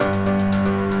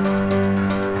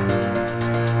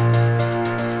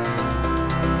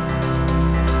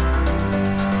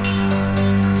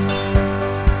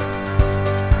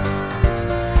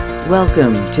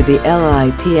Welcome to the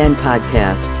LIPN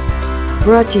podcast,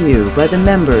 brought to you by the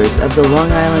members of the Long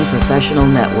Island Professional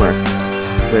Network,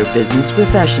 where business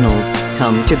professionals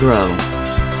come to grow.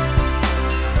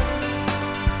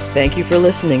 Thank you for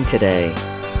listening today.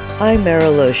 I'm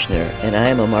Meryl Loechner, and I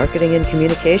am a marketing and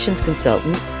communications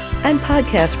consultant and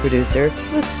podcast producer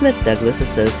with Smith Douglas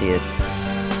Associates.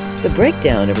 The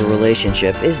breakdown of a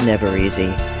relationship is never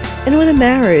easy, and with a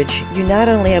marriage, you not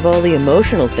only have all the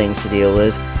emotional things to deal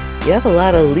with, you have a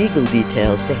lot of legal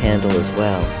details to handle as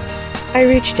well. I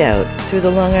reached out through the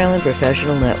Long Island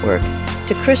Professional Network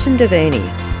to Kristen Devaney,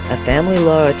 a family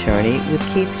law attorney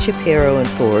with Keith Shapiro and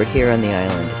Ford here on the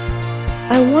island.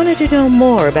 I wanted to know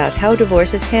more about how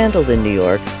divorce is handled in New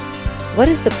York, what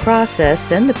is the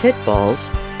process and the pitfalls,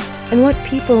 and what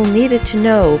people needed to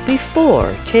know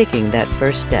before taking that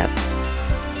first step.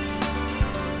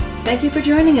 Thank you for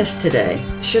joining us today.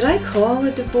 Should I call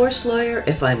a divorce lawyer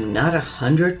if I'm not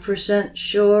 100%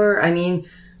 sure? I mean,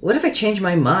 what if I change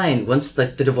my mind once the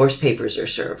divorce papers are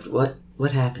served?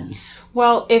 What happens?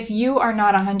 Well, if you are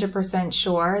not 100%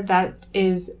 sure, that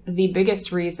is the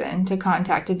biggest reason to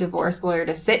contact a divorce lawyer,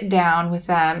 to sit down with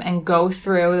them and go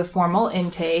through the formal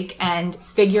intake and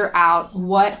figure out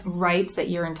what rights that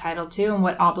you're entitled to and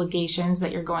what obligations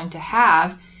that you're going to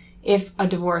have if a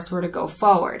divorce were to go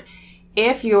forward.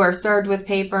 If you are served with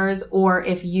papers, or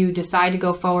if you decide to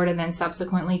go forward and then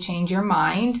subsequently change your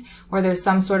mind, or there's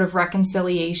some sort of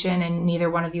reconciliation and neither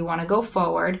one of you want to go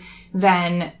forward,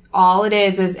 then all it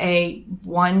is a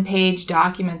one-page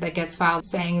document that gets filed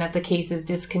saying that the case is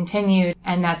discontinued,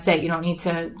 and that's it. You don't need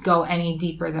to go any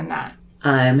deeper than that.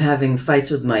 I'm having fights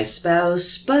with my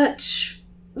spouse, but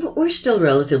we're still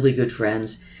relatively good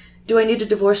friends. Do I need a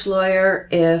divorce lawyer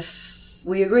if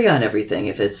we agree on everything,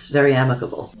 if it's very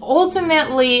amicable?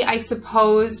 Ultimately, I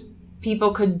suppose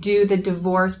people could do the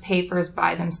divorce papers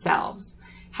by themselves.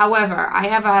 However, I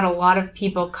have had a lot of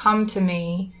people come to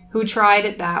me who tried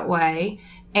it that way,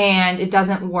 and it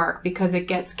doesn't work because it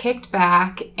gets kicked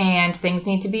back and things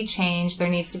need to be changed. There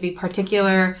needs to be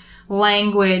particular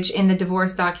language in the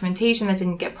divorce documentation that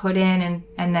didn't get put in,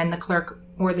 and then the clerk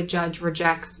or the judge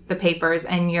rejects the papers,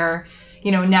 and you're,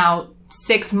 now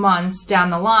 6 months down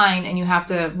the line and you have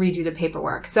to redo the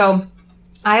paperwork. So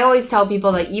I always tell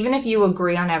people that even if you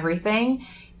agree on everything,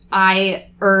 I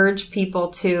urge people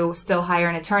to still hire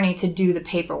an attorney to do the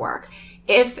paperwork.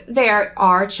 If there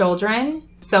are children,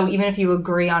 so even if you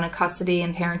agree on a custody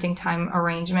and parenting time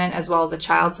arrangement as well as a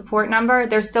child support number,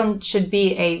 there still should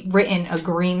be a written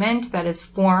agreement that is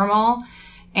formal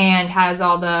and has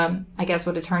all the, I guess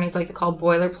what attorneys like to call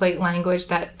boilerplate language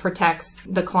that protects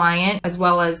the client, as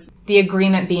well as the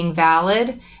agreement being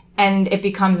valid, and it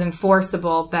becomes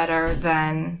enforceable better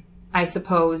than, I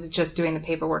suppose, just doing the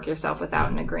paperwork yourself without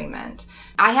an agreement.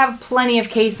 I have plenty of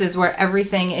cases where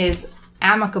everything is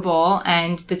amicable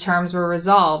and the terms were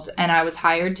resolved, and I was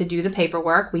hired to do the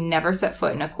paperwork. We never set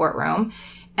foot in a courtroom.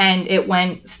 And it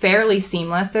went fairly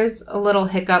seamless. There's a little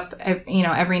hiccup,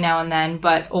 every now and then,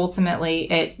 but ultimately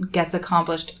it gets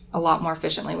accomplished a lot more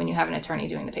efficiently when you have an attorney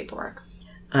doing the paperwork.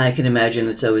 I can imagine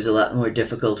it's always a lot more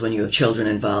difficult when you have children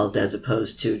involved as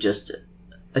opposed to just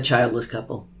a childless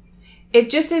couple. It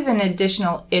just is an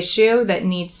additional issue that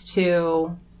needs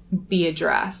to be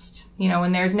addressed.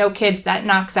 When there's no kids, that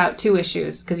knocks out two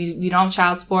issues because you don't have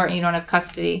child support and you don't have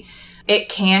custody. It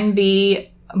can be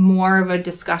more of a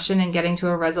discussion and getting to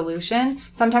a resolution.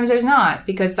 Sometimes there's not,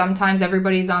 because sometimes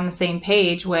everybody's on the same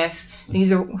page with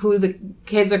these are who the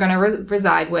kids are going to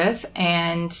reside with,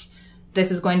 and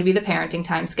this is going to be the parenting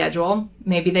time schedule.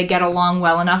 Maybe they get along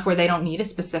well enough where they don't need a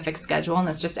specific schedule, and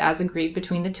it's just as agreed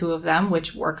between the two of them,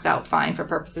 which works out fine for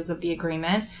purposes of the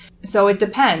agreement. So it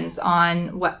depends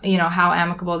on what, how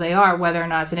amicable they are, whether or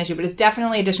not it's an issue, but it's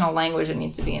definitely additional language that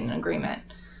needs to be in an agreement.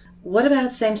 What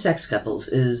about same-sex couples?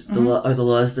 Are the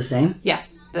laws the same?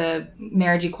 Yes. The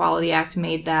Marriage Equality Act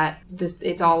made that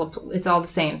it's all the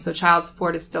same. So child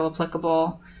support is still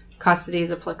applicable. Custody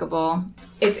is applicable.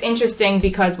 It's interesting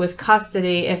because with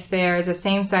custody, if there's a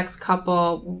same-sex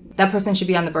couple, that person should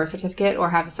be on the birth certificate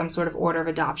or have some sort of order of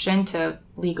adoption to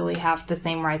legally have the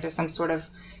same rights, or some sort of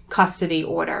custody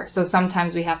order. So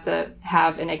sometimes we have to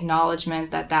have an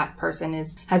acknowledgement that that person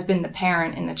has been the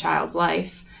parent in the child's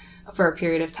life for a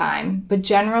period of time. But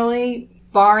generally,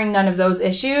 barring none of those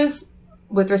issues,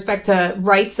 with respect to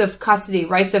rights of custody,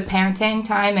 rights of parenting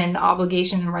time, and the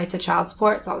obligation and rights of child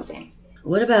support, it's all the same.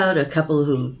 What about a couple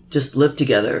who just lived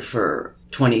together for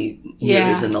 20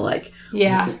 years and the like?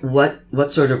 Yeah.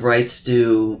 What sort of rights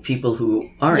do people who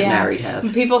aren't married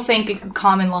have? People think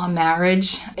common law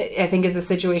marriage, I think, is the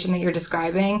situation that you're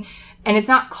describing. And it's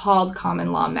not called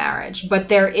common law marriage, but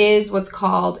there is what's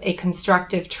called a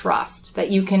constructive trust that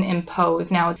you can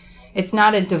impose. Now, it's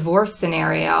not a divorce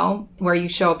scenario where you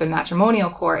show up in matrimonial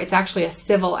court. It's actually a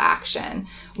civil action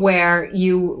where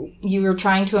you are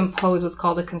trying to impose what's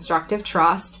called a constructive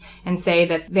trust and say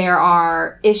that there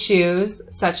are issues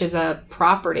such as a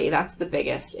property. That's the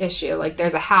biggest issue. Like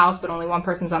there's a house, but only one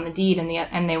person's on the deed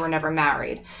and they were never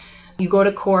married. You go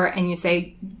to court and you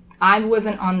say, I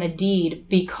wasn't on the deed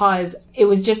because it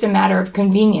was just a matter of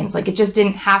convenience. Like it just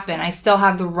didn't happen. I still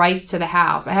have the rights to the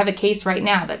house. I have a case right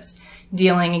now that's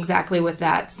dealing exactly with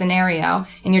that scenario.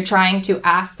 And you're trying to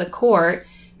ask the court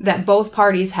that both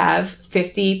parties have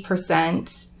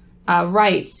 50%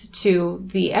 rights to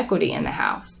the equity in the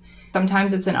house.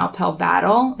 Sometimes it's an uphill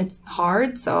battle. It's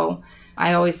hard. So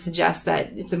I always suggest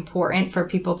that it's important for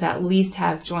people to at least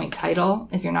have joint title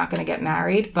if you're not going to get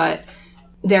married. But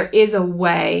there is a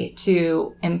way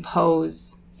to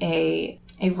impose a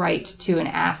right to an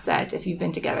asset if you've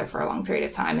been together for a long period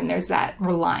of time. And there's that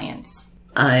reliance.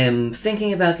 I'm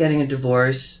thinking about getting a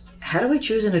divorce. How do I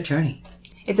choose an attorney?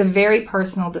 It's a very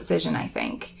personal decision, I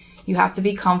think. You have to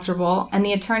be comfortable, and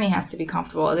the attorney has to be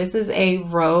comfortable. This is a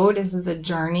road. This is a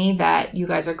journey that you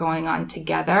guys are going on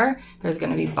together. There's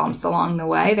going to be bumps along the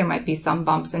way. There might be some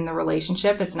bumps in the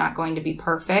relationship. It's not going to be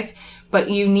perfect, but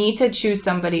you need to choose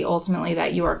somebody ultimately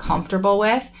that you are comfortable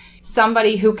with,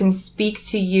 somebody who can speak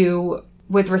to you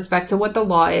with respect to what the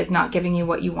law is, not giving you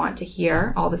what you want to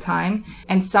hear all the time,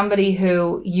 and somebody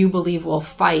who you believe will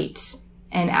fight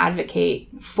and advocate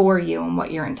for you and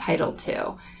what you're entitled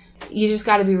to. You just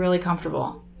got to be really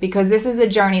comfortable because this is a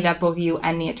journey that both you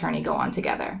and the attorney go on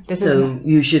together.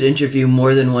 You should interview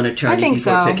more than one attorney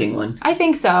before picking one. I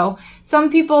think so.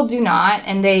 Some people do not,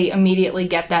 and they immediately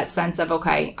get that sense of,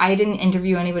 okay, I didn't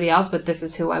interview anybody else, but this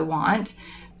is who I want.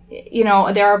 You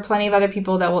know, there are plenty of other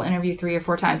people that will interview 3 or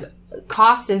 4 times.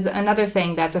 Cost is another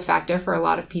thing that's a factor for a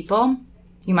lot of people.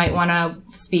 You might want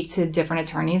to speak to different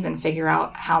attorneys and figure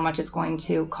out how much it's going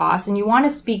to cost. And you want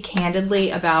to speak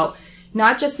candidly about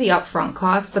not just the upfront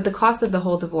cost, but the cost of the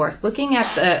whole divorce. Looking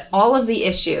at all of the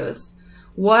issues,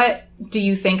 what do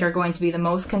you think are going to be the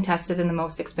most contested and the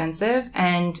most expensive?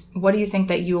 And what do you think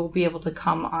that you will be able to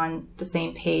come on the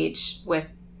same page with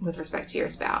respect to your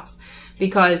spouse?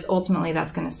 Because ultimately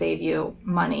that's going to save you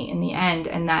money in the end,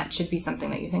 and that should be something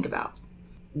that you think about.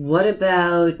 What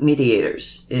about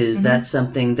mediators? Is that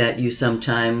something that you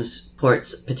sometimes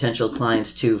port potential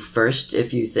clients to first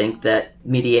if you think that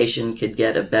mediation could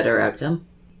get a better outcome?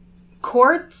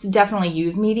 Courts definitely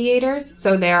use mediators.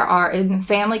 So there are, in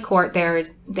family court, there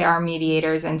are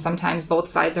mediators, and sometimes both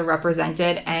sides are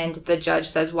represented, and the judge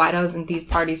says, why doesn't these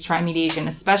parties try mediation,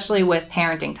 especially with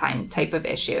parenting time type of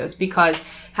issues? Because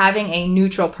having a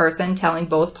neutral person telling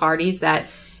both parties that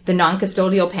the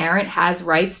non-custodial parent has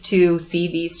rights to see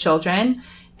these children,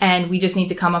 and we just need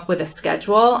to come up with a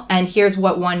schedule, and here's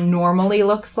what one normally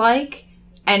looks like,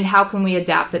 and how can we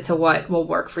adapt it to what will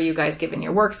work for you guys given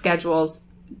your work schedules,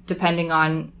 depending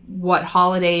on what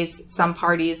holidays some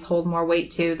parties hold more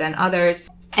weight to than others.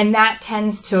 And that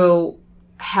tends to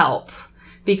help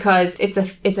because it's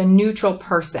a neutral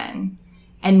person,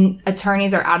 and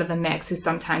attorneys are out of the mix who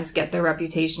sometimes get the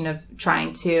reputation of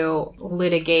trying to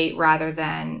litigate rather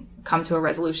than come to a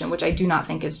resolution, which I do not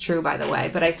think is true, by the way.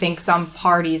 But I think some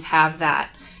parties have that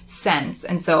sense.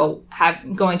 And so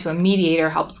going to a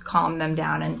mediator helps calm them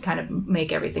down and kind of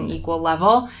make everything equal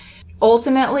level.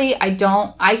 Ultimately,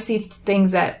 I see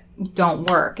things that don't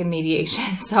work in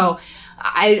mediation. So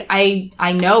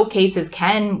I know cases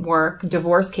can work,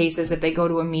 divorce cases, if they go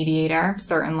to a mediator,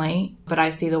 certainly, but I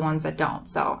see the ones that don't.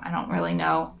 So I don't really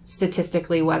know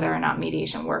statistically whether or not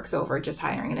mediation works over just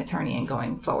hiring an attorney and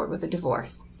going forward with a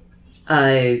divorce.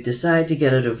 I decide to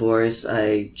get a divorce.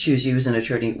 I choose you as an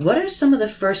attorney. What are some of the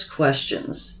first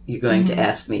questions you're going to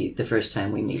ask me the first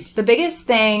time we meet? The biggest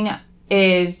thing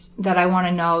is that I want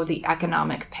to know the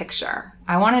economic picture.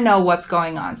 I want to know what's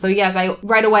going on. So yes,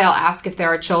 right away I'll ask if there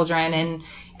are children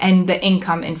and the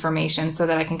income information so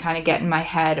that I can kind of get in my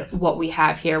head what we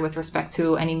have here with respect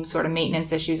to any sort of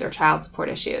maintenance issues or child support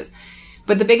issues.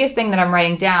 But the biggest thing that I'm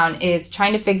writing down is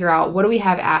trying to figure out, what do we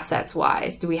have assets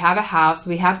wise? Do we have a house?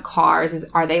 Do we have cars?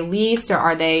 Are they leased or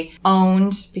are they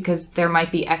owned? Because there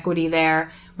might be equity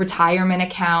there. Retirement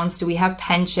accounts. Do we have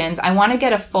pensions? I want to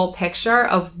get a full picture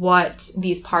of what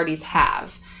these parties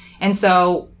have. And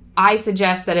so I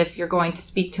suggest that if you're going to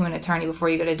speak to an attorney before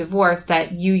you get a divorce,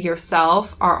 that you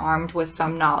yourself are armed with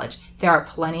some knowledge. There are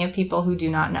plenty of people who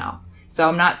do not know. So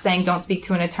I'm not saying don't speak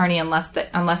to an attorney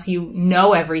unless you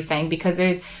know everything, because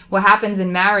what happens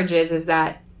in marriages is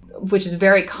that which is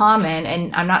very common,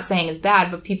 and I'm not saying it's bad,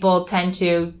 but people tend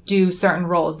to do certain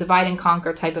roles, divide and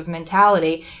conquer type of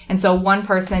mentality. And so one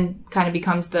person kind of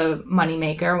becomes the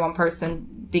moneymaker, one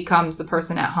person becomes the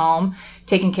person at home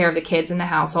taking care of the kids in the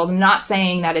household. I'm not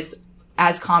saying that it's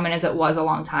as common as it was a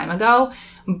long time ago,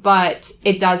 but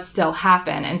it does still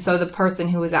happen. And so the person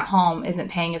who is at home isn't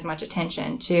paying as much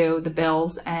attention to the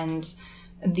bills and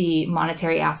the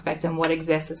monetary aspect and what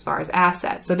exists as far as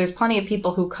assets. So there's plenty of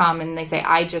people who come and they say,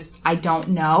 I don't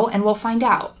know, and we'll find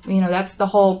out. That's the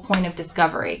whole point of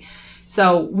discovery.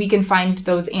 So we can find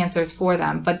those answers for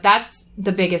them. But that's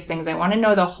the biggest things. I want to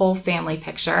know the whole family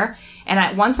picture.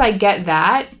 And once I get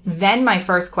that, then my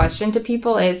first question to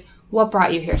people is, what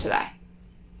brought you here today?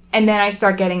 And then I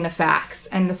start getting the facts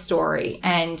and the story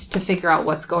and to figure out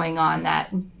what's going on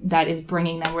that is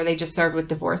bringing them. Were they just served with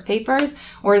divorce papers,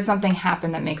 or does something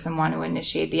happen that makes them want to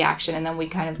initiate the action? And then we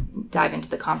kind of dive into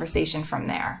the conversation from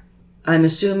there. I'm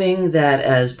assuming that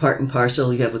as part and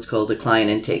parcel, you have what's called a client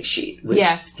intake sheet, which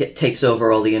takes over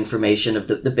all the information of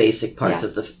the basic parts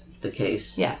of the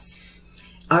case. Yes.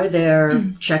 Are there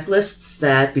checklists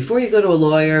that before you go to a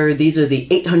lawyer, these are the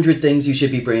 800 things you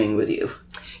should be bringing with you?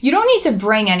 You don't need to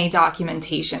bring any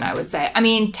documentation, I would say. I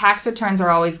mean, tax returns are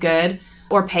always good,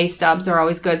 or pay stubs are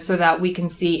always good so that we can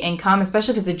see income,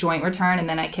 especially if it's a joint return, and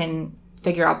then I can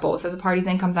figure out both of the parties'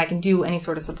 incomes. I can do any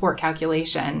sort of support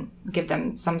calculation, give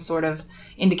them some sort of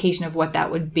indication of what that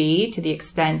would be to the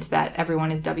extent that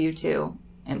everyone is W-2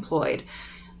 employed.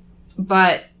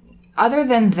 But other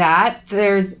than that,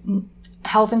 there's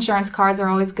health insurance cards are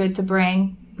always good to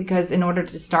bring, because in order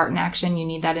to start an action, you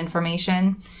need that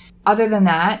information. Other than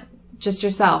that, just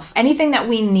yourself. Anything that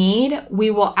we need,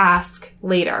 we will ask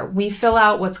later. We fill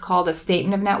out what's called a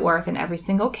statement of net worth in every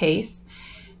single case.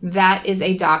 That is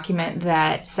a document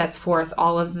that sets forth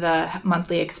all of the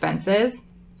monthly expenses,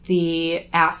 the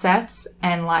assets,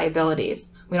 and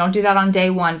liabilities. We don't do that on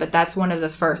day one, but that's one of the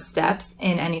first steps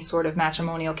in any sort of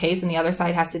matrimonial case, and the other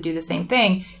side has to do the same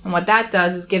thing. And what that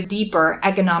does is give deeper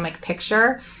economic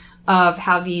picture of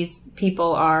how these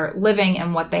people are living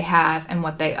and what they have and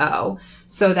what they owe,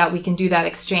 so that we can do that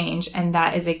exchange. And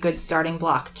that is a good starting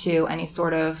block to any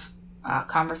sort of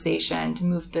conversation to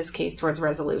move this case towards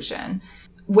resolution.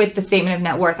 With the statement of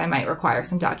net worth, I might require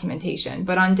some documentation.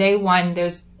 But on day one,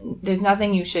 there's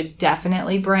nothing you should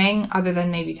definitely bring other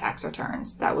than maybe tax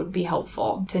returns. That would be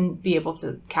helpful to be able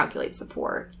to calculate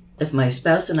support. If my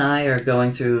spouse and I are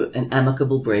going through an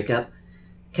amicable breakup,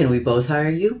 can we both hire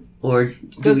you? Or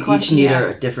do we each need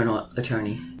a different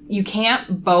attorney? You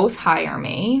can't both hire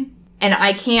me. And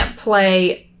I can't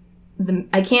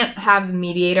I can't have the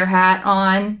mediator hat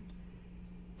on.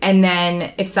 And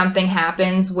then if something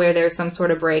happens where there's some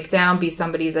sort of breakdown, be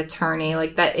somebody's attorney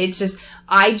like that. It's just,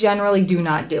 I generally do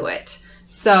not do it.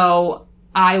 So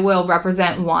I will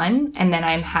represent one, and then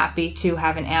I'm happy to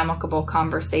have an amicable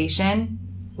conversation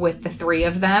with the three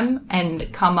of them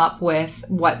and come up with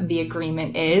what the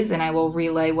agreement is, and I will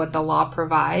relay what the law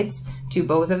provides to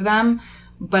both of them.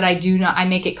 But I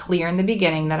make it clear in the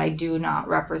beginning that I do not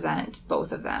represent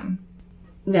both of them.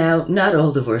 Now, not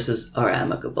all divorces are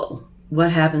amicable.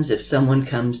 What happens if someone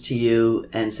comes to you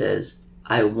and says,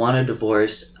 I want a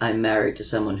divorce, I'm married to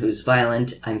someone who's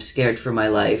violent, I'm scared for my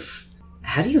life?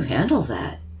 How do you handle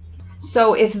that?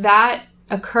 So if that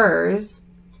occurs,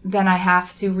 then I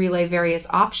have to relay various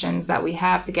options that we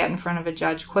have to get in front of a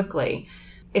judge quickly.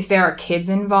 If there are kids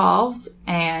involved,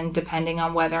 and depending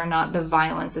on whether or not the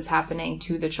violence is happening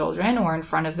to the children or in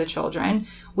front of the children,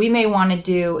 we may want to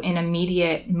do an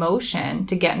immediate motion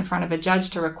to get in front of a judge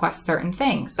to request certain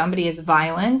things. Somebody is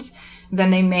violent, then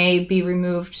they may be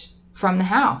removed from the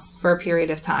house for a period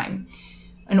of time.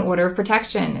 An order of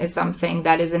protection is something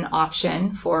that is an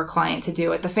option for a client to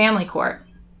do at the family court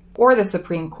or the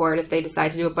Supreme Court if they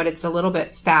decide to do it, but it's a little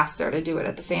bit faster to do it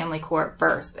at the family court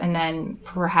first and then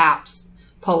perhaps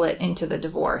pull it into the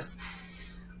divorce.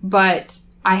 But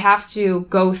I have to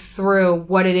go through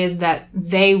what it is that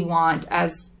they want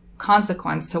as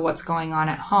consequence to what's going on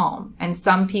at home. And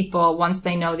some people, once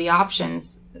they know the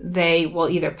options, they will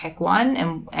either pick one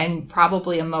and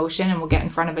probably a motion and will get in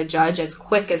front of a judge as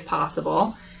quick as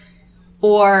possible,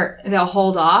 or they'll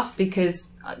hold off because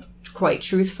quite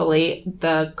truthfully,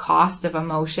 the cost of a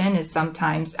motion is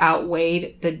sometimes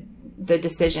outweighed the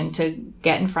decision to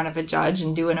get in front of a judge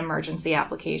and do an emergency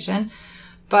application.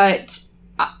 But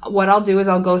what I'll do is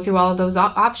I'll go through all of those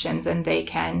options and they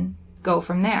can go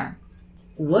from there.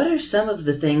 What are some of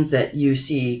the things that you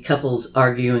see couples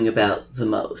arguing about the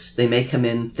most? They may come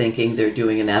in thinking they're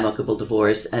doing an amicable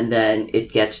divorce and then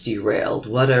it gets derailed.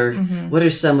 What are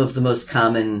some of the most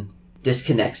common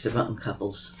disconnects among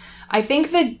couples? I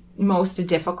think the most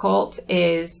difficult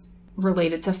is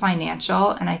related to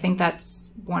financial. And I think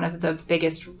that's one of the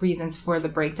biggest reasons for the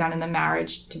breakdown in the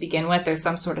marriage to begin with. There's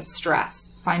some sort of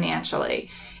stress financially.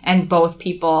 And both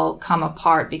people come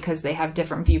apart because they have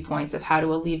different viewpoints of how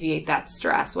to alleviate that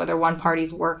stress, whether one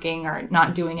party's working or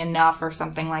not doing enough or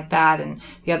something like that, and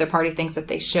the other party thinks that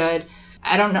they should.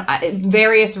 I don't know,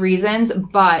 various reasons,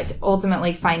 but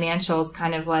ultimately financial is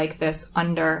kind of like this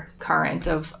undercurrent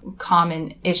of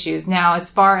common issues. Now, as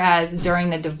far as during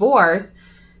the divorce,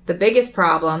 the biggest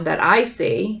problem that I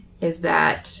see is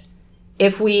that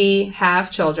if we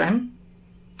have children,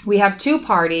 we have two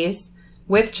parties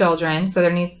with children, so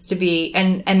there needs to be,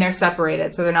 and they're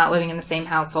separated, so they're not living in the same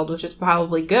household, which is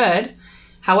probably good.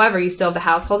 However, you still have the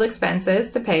household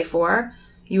expenses to pay for.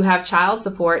 You have child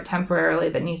support temporarily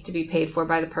that needs to be paid for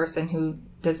by the person who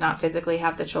does not physically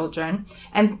have the children.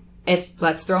 And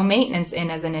let's throw maintenance in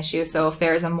as an issue. So if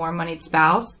there is a more moneyed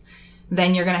spouse,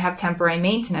 then you're going to have temporary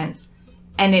maintenance.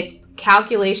 And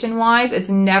calculation-wise, it's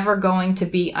never going to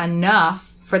be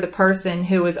enough for the person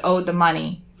who is owed the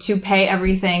money to pay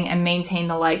everything and maintain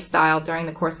the lifestyle during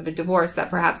the course of a divorce that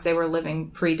perhaps they were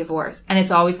living pre-divorce. And it's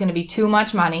always going to be too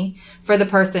much money for the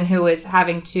person who is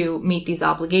having to meet these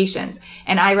obligations.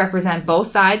 And I represent both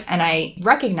sides and I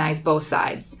recognize both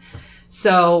sides.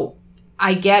 So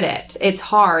I get it. It's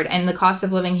hard. And the cost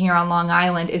of living here on Long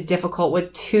Island is difficult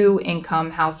with two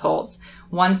income households.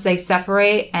 Once they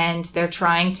separate and they're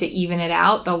trying to even it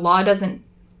out, the law doesn't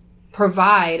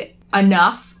provide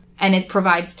enough, and it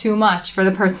provides too much for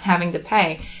the person having to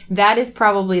pay. That is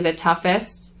probably the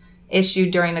toughest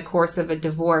issue during the course of a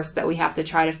divorce that we have to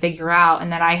try to figure out,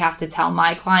 and that I have to tell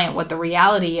my client what the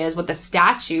reality is, what the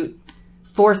statute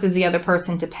forces the other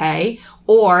person to pay,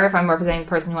 or if I'm representing the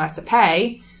person who has to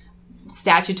pay,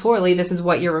 statutorily, this is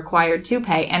what you're required to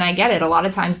pay. And I get it. A lot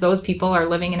of times those people are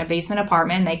living in a basement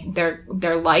apartment.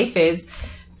 Their life is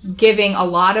giving a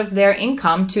lot of their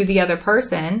income to the other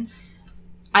person.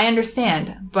 I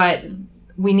understand, but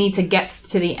we need to get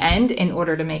to the end in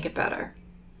order to make it better.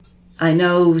 I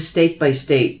know state by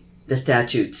state, the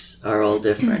statutes are all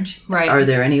different. Right. Are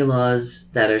there any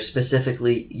laws that are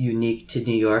specifically unique to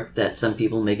New York that some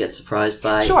people may get surprised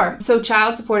by? Sure. So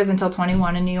child support is until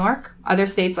 21 in New York. Other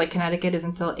states like Connecticut is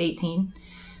until 18.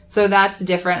 So that's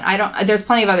different. There's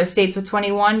plenty of other states with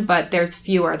 21, but there's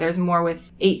fewer. There's more with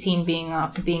 18 being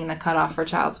the cutoff for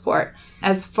child support.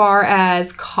 As far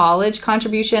as college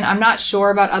contribution, I'm not sure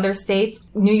about other states.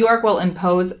 New York will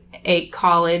impose a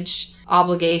college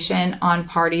obligation on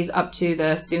parties up to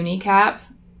the SUNY cap.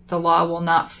 The law will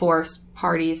not force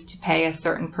parties to pay a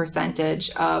certain percentage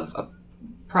of a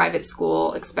private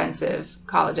school expensive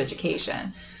college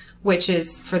education, which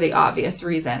is for the obvious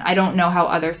reason. I don't know how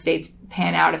other states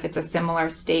pan out if it's a similar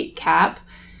state cap,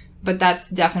 but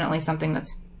that's definitely something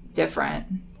that's different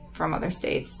from other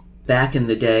states. Back in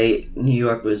the day, New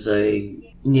York was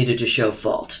needed to show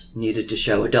fault, needed to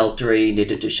show adultery,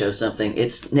 needed to show something.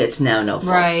 It's now no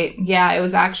fault. Right. Yeah, it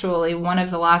was actually one of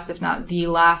the last, if not the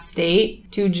last state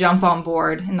to jump on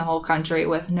board in the whole country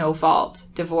with no fault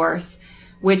divorce,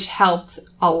 which helped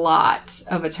a lot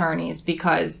of attorneys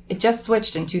because it just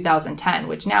switched in 2010,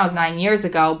 which now is 9 years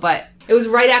ago, but it was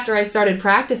right after I started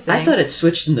practicing. I thought it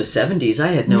switched in the 70s. I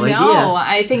had no idea. No,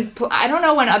 I don't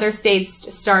know when other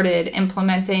states started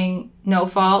implementing no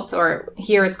fault, or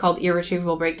here it's called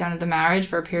irretrievable breakdown of the marriage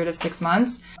for a period of 6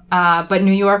 months. But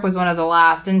New York was one of the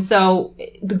last. And so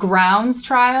the grounds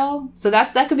trial, so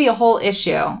that could be a whole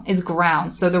issue, is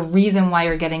grounds. So the reason why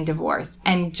you're getting divorced.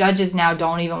 And judges now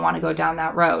don't even want to go down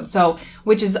that road. So,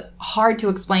 which is hard to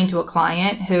explain to a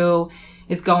client who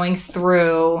is going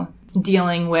through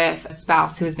dealing with a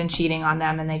spouse who has been cheating on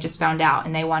them and they just found out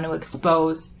and they want to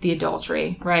expose the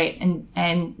adultery, right?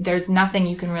 And there's nothing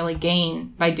you can really gain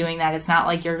by doing that. It's not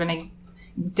like you're going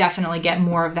to definitely get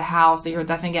more of the house or you'll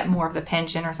definitely get more of the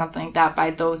pension or something like that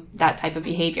by that type of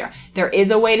behavior. There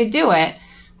is a way to do it,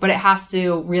 but it has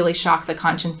to really shock the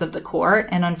conscience of the court.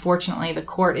 And unfortunately, the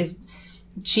court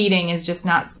cheating is just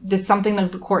not this something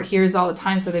that the court hears all the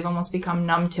time. So they've almost become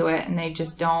numb to it and they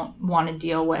just don't want to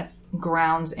deal with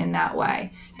grounds in that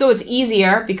way. So it's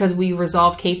easier because we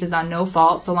resolve cases on no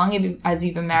fault. So long as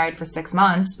you've been married for 6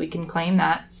 months, we can claim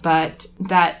that. But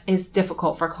that is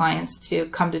difficult for clients to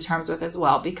come to terms with as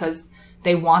well because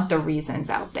they want the reasons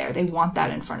out there. They want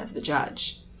that in front of the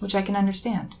judge, which I can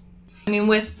understand. I mean,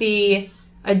 with the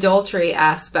adultery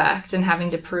aspect and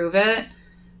having to prove it,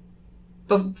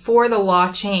 before the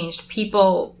law changed,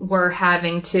 people were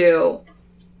having to,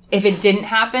 if it didn't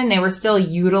happen, they were still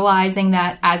utilizing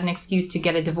that as an excuse to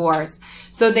get a divorce.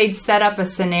 So they'd set up a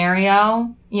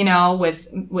scenario,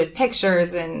 with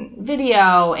pictures and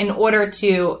video in order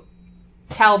to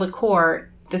tell the court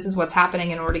this is what's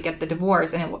happening in order to get the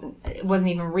divorce, and it wasn't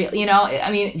even real. You know,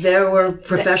 I mean, there were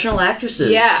professional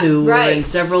actresses who were in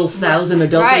several thousand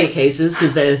adultery cases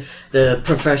because the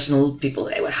professional people,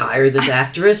 they would hire this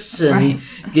actress and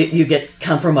you get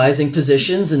compromising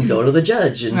positions and go to the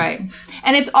judge. And,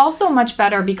 and it's also much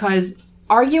better because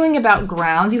arguing about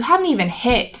grounds, you haven't even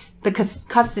hit the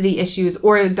custody issues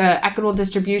or the equitable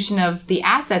distribution of the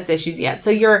assets issues yet. So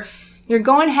you're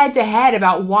going head to head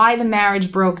about why the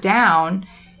marriage broke down,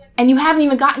 and you haven't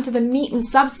even gotten to the meat and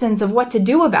substance of what to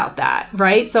do about that,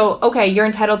 right? So, okay, you're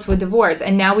entitled to a divorce,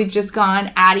 and now we've just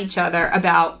gone at each other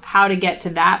about how to get to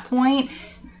that point.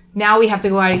 Now we have to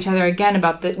go at each other again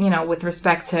about the, you know, with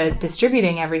respect to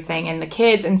distributing everything and the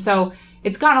kids. And so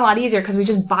it's gotten a lot easier because we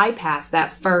just bypassed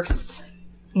that first,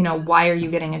 you know, why are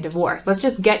you getting a divorce? Let's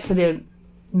just get to the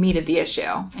meat of the issue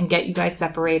and get you guys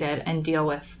separated and deal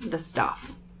with the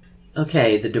stuff.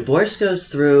 Okay, the divorce goes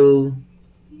through.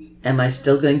 Am I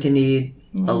still going to need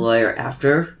a lawyer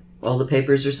after all the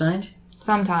papers are signed?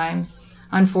 Sometimes,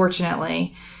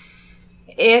 unfortunately.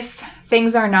 If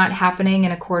things are not happening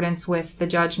in accordance with the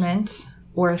judgment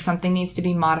or something needs to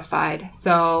be modified.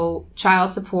 So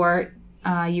child support,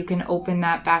 you can open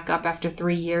that back up after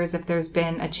 3 years if there's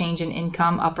been a change in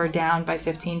income up or down by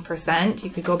 15%. You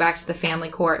could go back to the family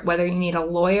court. Whether you need a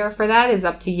lawyer for that is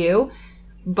up to you,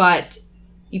 but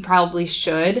you probably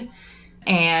should.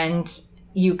 And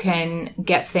you can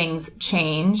get things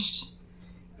changed.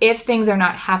 If things are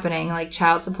not happening, like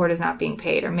child support is not being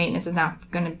paid or maintenance is not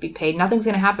going to be paid, nothing's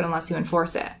going to happen unless you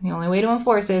enforce it. The only way to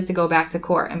enforce it is to go back to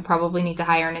court and probably need to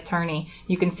hire an attorney.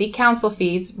 You can seek counsel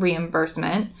fees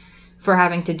reimbursement for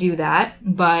having to do that,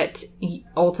 but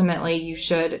ultimately you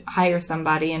should hire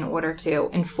somebody in order to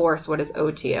enforce what is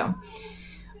owed to you.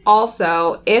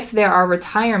 Also, if there are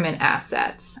retirement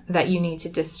assets that you need to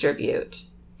distribute,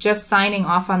 just signing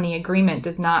off on the agreement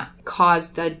does not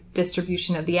cause the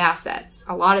distribution of the assets.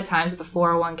 A lot of times with a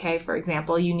 401k, for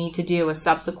example, you need to do a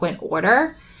subsequent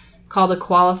order called a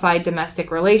qualified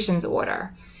domestic relations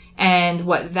order. And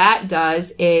what that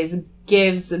does is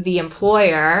gives the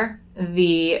employer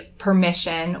the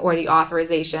permission or the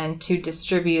authorization to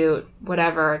distribute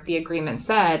whatever the agreement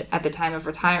said at the time of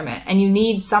retirement. And you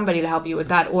need somebody to help you with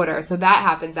that order. So that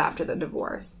happens after the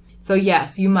divorce. So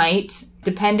yes, you might,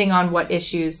 depending on what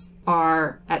issues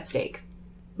are at stake.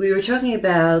 We were talking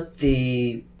about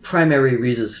the primary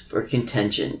reasons for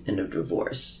contention in a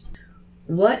divorce.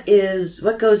 What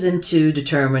goes into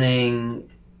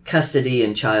determining custody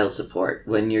and child support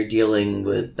when you're dealing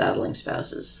with battling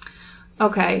spouses?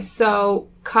 Okay, so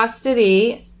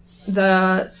custody,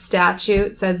 the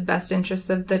statute says best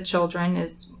interest of the children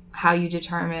is how you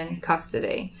determine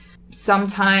custody.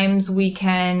 Sometimes we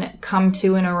can come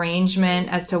to an arrangement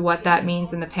as to what that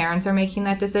means and the parents are making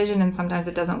that decision, and sometimes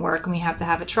it doesn't work and we have to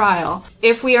have a trial.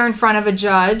 If we are in front of a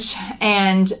judge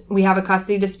and we have a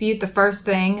custody dispute, the first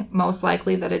thing most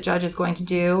likely that a judge is going to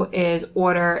do is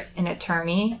order an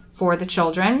attorney for the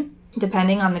children.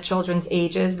 Depending on the children's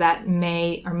ages, that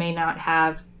may or may not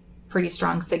have pretty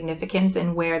strong significance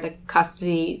in where the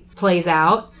custody plays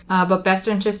out. But best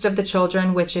interest of the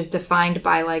children, which is defined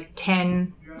by like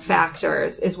 10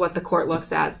 factors, is what the court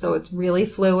looks at. So it's really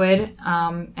fluid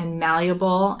and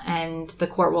malleable, and the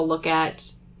court will look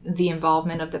at the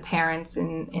involvement of the parents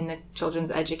in the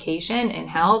children's education and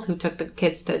health, who took the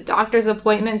kids to doctor's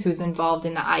appointments, who's involved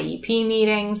in the IEP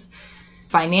meetings,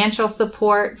 financial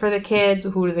support for the kids,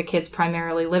 who are the kids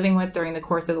primarily living with during the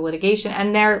course of the litigation,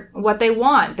 and what they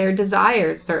want, their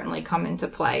desires certainly come into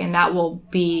play, and that will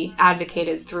be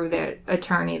advocated through the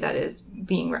attorney that is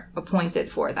being appointed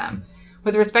for them.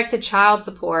 With respect to child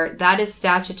support, that is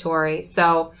statutory.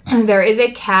 So there is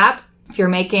a cap.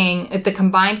 If the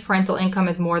combined parental income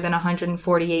is more than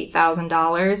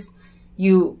 $148,000,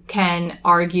 you can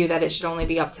argue that it should only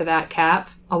be up to that cap.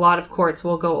 A lot of courts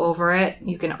will go over it.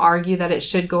 You can argue that it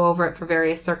should go over it for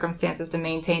various circumstances to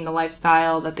maintain the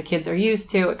lifestyle that the kids are used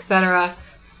to, etc.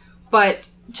 But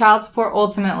child support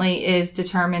ultimately is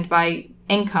determined by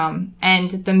income.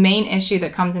 And the main issue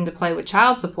that comes into play with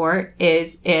child support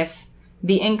is if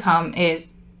the income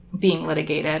is being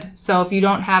litigated. So if you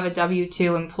don't have a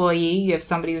W-2 employee, you have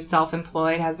somebody who's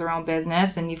self-employed, has their own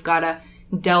business, and you've got to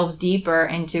delve deeper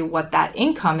into what that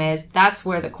income is, that's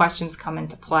where the questions come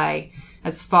into play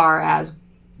as far as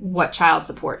what child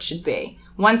support should be.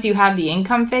 Once you have the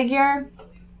income figure,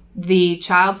 the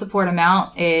child support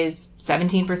amount is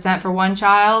 17% for one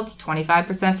child,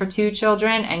 25% for two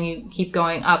children, and you keep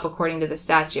going up according to the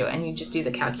statute, and you just do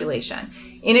the calculation.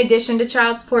 In addition to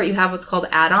child support, you have what's called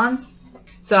add-ons.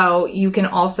 So you can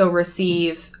also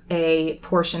receive a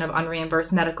portion of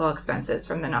unreimbursed medical expenses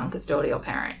from the non-custodial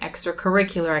parent,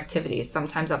 extracurricular activities,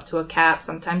 sometimes up to a cap,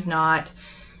 sometimes not,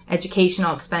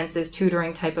 educational expenses,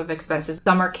 tutoring type of expenses,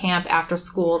 summer camp, after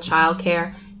school,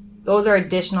 childcare. Those are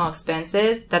additional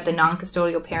expenses that the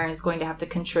non-custodial parent is going to have to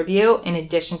contribute in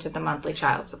addition to the monthly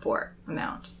child support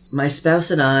amount. My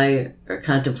spouse and I are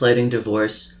contemplating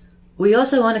divorce. We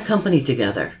also own a company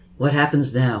together. What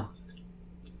happens now?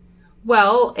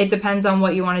 Well, it depends on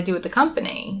what you want to do with the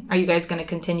company. Are you guys going to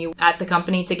continue at the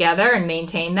company together and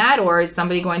maintain that? Or is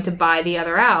somebody going to buy the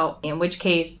other out? In which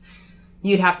case,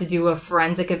 you'd have to do a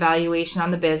forensic evaluation on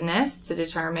the business to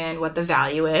determine what the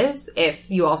value is.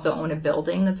 If you also own a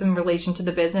building that's in relation to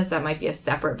the business, that might be a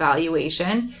separate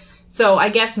valuation. So I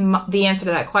guess the answer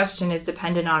to that question is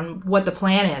dependent on what the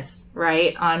plan is,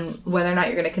 right? On whether or not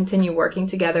you're going to continue working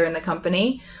together in the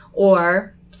company,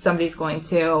 or somebody's going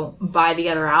to buy the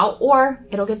other out, or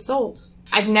it'll get sold.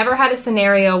 I've never had a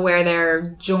scenario where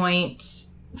they're joint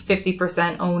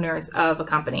 50% owners of a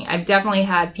company. I've definitely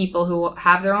had people who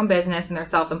have their own business and they're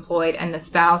self-employed, and the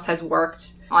spouse has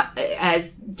worked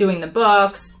as doing the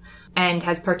books and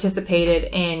has participated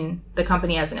in the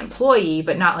company as an employee,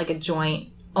 but not like a joint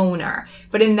owner.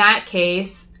 But in that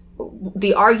case,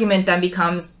 the argument then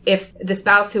becomes, if the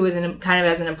spouse who is kind of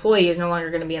as an employee is no longer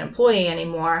going to be an employee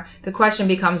anymore, the question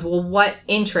becomes, well, what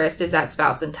interest is that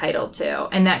spouse entitled to?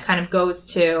 And that kind of goes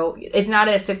to, it's not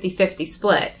a 50-50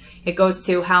 split. It goes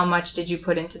to how much did you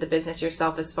put into the business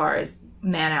yourself as far as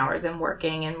man hours and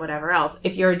working and whatever else.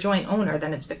 If you're a joint owner,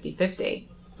 then it's 50-50.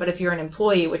 But if you're an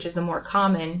employee, which is the more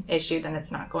common issue, then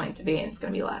it's not going to be, and it's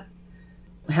going to be less.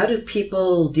 How do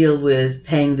people deal with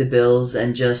paying the bills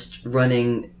and just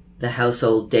running the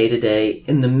household day to day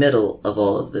in the middle of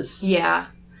all of this? Yeah.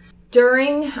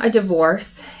 During a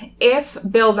divorce, if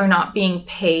bills are not being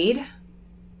paid,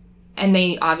 and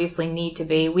they obviously need to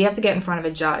be, we have to get in front of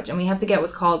a judge, and we have to get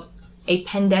what's called a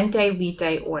pendente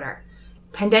lite order.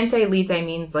 Pendente lite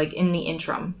means like in the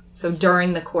interim, so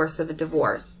during the course of a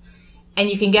divorce. And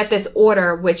you can get this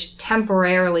order which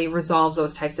temporarily resolves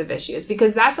those types of issues,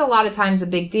 because that's a lot of times a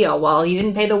big deal. Well, you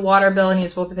didn't pay the water bill and you're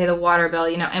supposed to pay the water bill,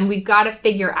 and we've got to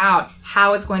figure out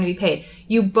how it's going to be paid.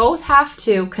 You both have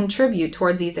to contribute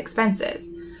towards these expenses.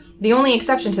 The only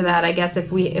exception to that, I guess,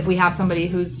 if we have somebody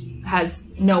has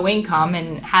no income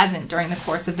and hasn't during the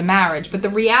course of the marriage. But the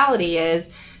reality is,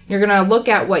 you're going to look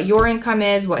at what your income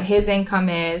is, what his income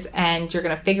is, and you're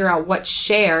going to figure out what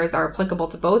shares are applicable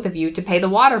to both of you to pay the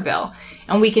water bill.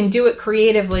 And we can do it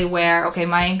creatively where, okay,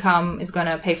 my income is going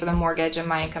to pay for the mortgage and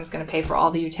my income is going to pay for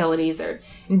all the utilities, or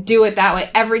do it that way.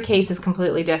 Every case is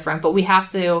completely different, but we have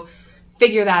to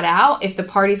figure that out if the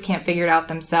parties can't figure it out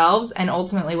themselves. And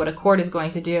ultimately what a court is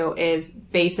going to do is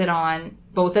base it on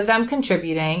both of them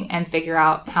contributing and figure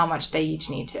out how much they each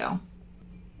need to.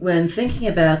 When thinking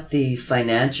about the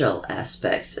financial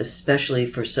aspects, especially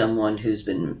for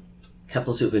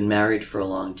couples who've been married for a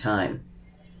long time,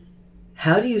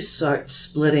 how do you start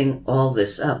splitting all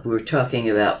this up? We're talking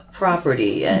about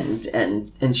property and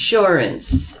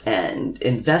insurance and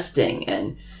investing,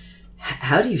 and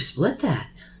how do you split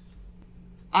that?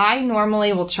 I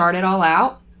normally will chart it all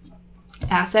out,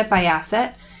 asset by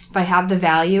asset. If I have the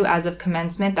value as of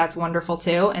commencement, that's wonderful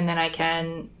too. And then I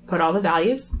can put all the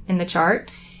values in the chart.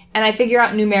 And I figure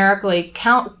out numerically,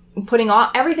 putting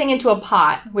everything into a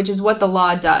pot, which is what the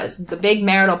law does. It's a big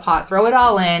marital pot. Throw it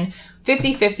all in.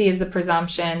 50-50 is the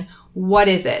presumption. What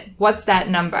is it? What's that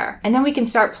number? And then we can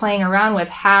start playing around with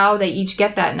how they each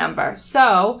get that number.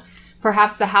 So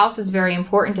perhaps the house is very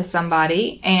important to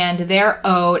somebody and they're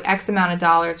owed X amount of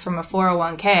dollars from a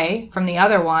 401k from the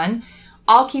other one.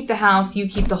 I'll keep the house, you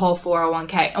keep the whole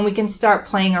 401k. And we can start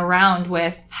playing around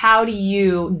with how do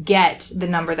you get the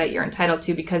number that you're entitled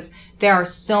to, because there are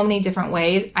so many different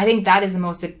ways. I think that is the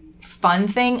most fun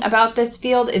thing about this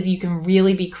field, is you can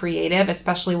really be creative,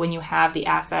 especially when you have the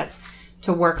assets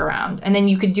to work around. And then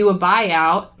you could do a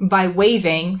buyout by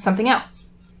waiving something else.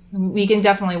 We can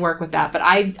definitely work with that. But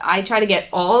I try to get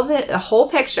the whole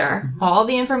picture, all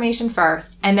the information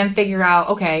first, and then figure out,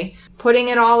 okay, putting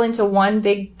it all into one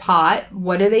big pot,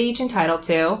 what are they each entitled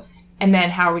to? And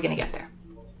then how are we going to get there?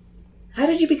 How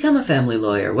did you become a family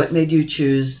lawyer? What made you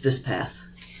choose this path?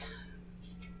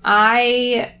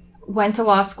 I went to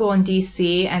law school in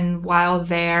D.C., and while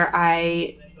there,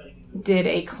 I did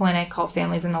a clinic called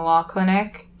Families in the Law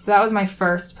Clinic. So that was my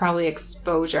first probably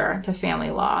exposure to family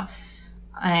law.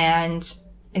 And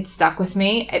it stuck with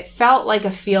me. It felt like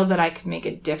a field that I could make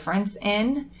a difference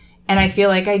in. And I feel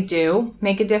like I do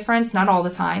make a difference, not all the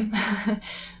time,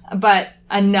 but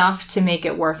enough to make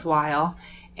it worthwhile.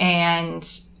 And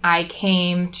I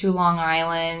came to Long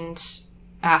Island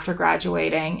after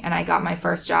graduating, and I got my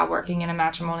first job working in a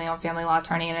matrimonial and family law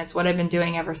attorney, and it's what I've been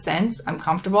doing ever since. I'm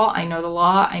comfortable. I know the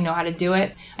law. I know how to do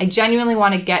it. I genuinely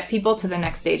want to get people to the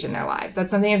next stage in their lives.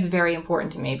 That's something that's very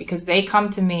important to me because they come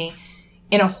to me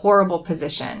in a horrible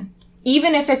position.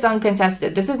 Even if it's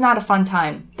uncontested, this is not a fun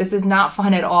time. This is not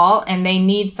fun at all, and they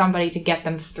need somebody to get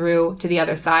them through to the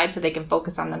other side so they can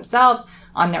focus on themselves,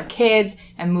 on their kids,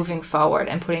 and moving forward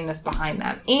and putting this behind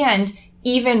them. And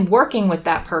even working with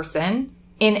that person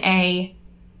in a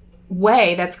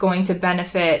way that's going to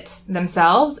benefit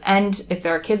themselves. And if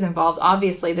there are kids involved,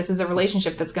 obviously, this is a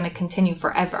relationship that's going to continue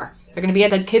forever. They're going to be at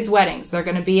the kids' weddings. They're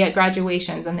going to be at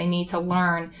graduations, and they need to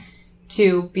learn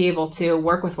to be able to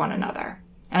work with one another.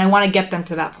 And I want to get them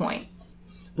to that point.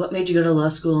 What made you go to law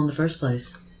school in the first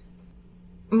place?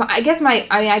 I guess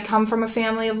I come from a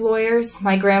family of lawyers.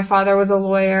 My grandfather was a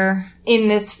lawyer in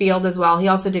this field as well. He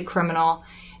also did criminal.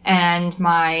 And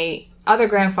my other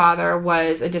grandfather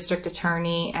was a district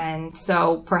attorney, and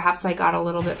so perhaps I got a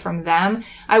little bit from them.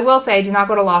 I will say I did not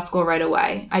go to law school right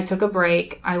away. I took a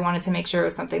break. I wanted to make sure it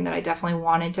was something that I definitely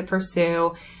wanted to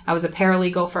pursue. I was a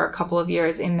paralegal for a couple of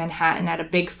years in Manhattan at a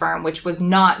big firm, which was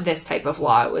not this type of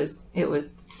law. It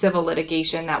was civil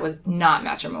litigation that was not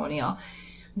matrimonial.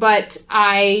 But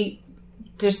I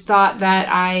just thought that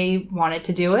I wanted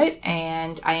to do it,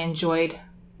 and I enjoyed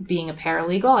being a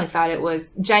paralegal. I thought it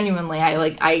was genuinely, I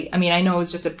mean, I know it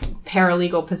was just a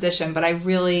paralegal position, but I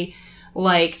really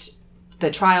liked the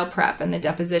trial prep and the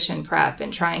deposition prep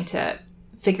and trying to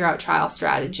figure out trial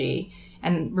strategy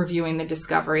and reviewing the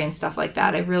discovery and stuff like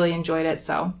that. I really enjoyed it.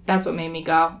 So that's what made me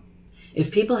go.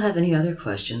 If people have any other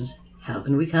questions, how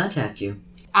can we contact you?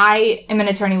 I am an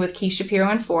attorney with Keith Shapiro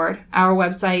and Ford. Our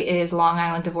website is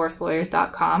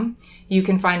longislanddivorcelawyers.com. You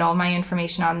can find all my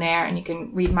information on there, and you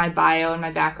can read my bio and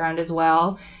my background as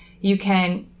well. You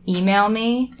can email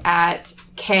me at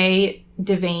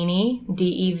kdevaney,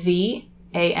 DEVANEY,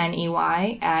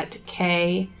 at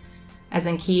K as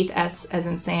in Keith, S as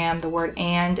in Sam, the word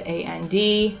and, AND,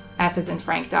 F as in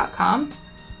Frank.com.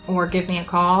 Or give me a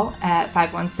call at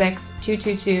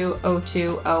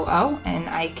 516-222-0200, and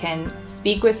I can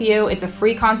speak with you. It's a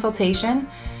free consultation,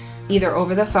 either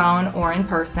over the phone or in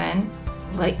person.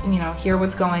 Hear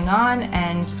what's going on,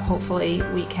 and hopefully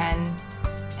we can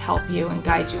help you and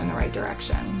guide you in the right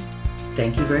direction.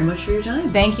 Thank you very much for your time.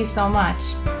 Thank you so much.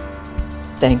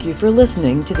 Thank you for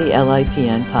listening to the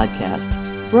LIPN podcast,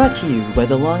 brought to you by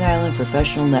the Long Island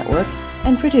Professional Network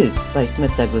and produced by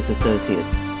Smith Douglas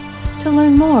Associates. To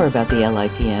learn more about the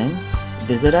LIPN,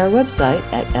 visit our website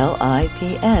at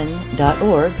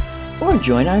lipn.org or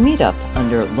join our meetup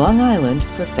under Long Island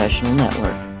Professional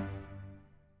Network.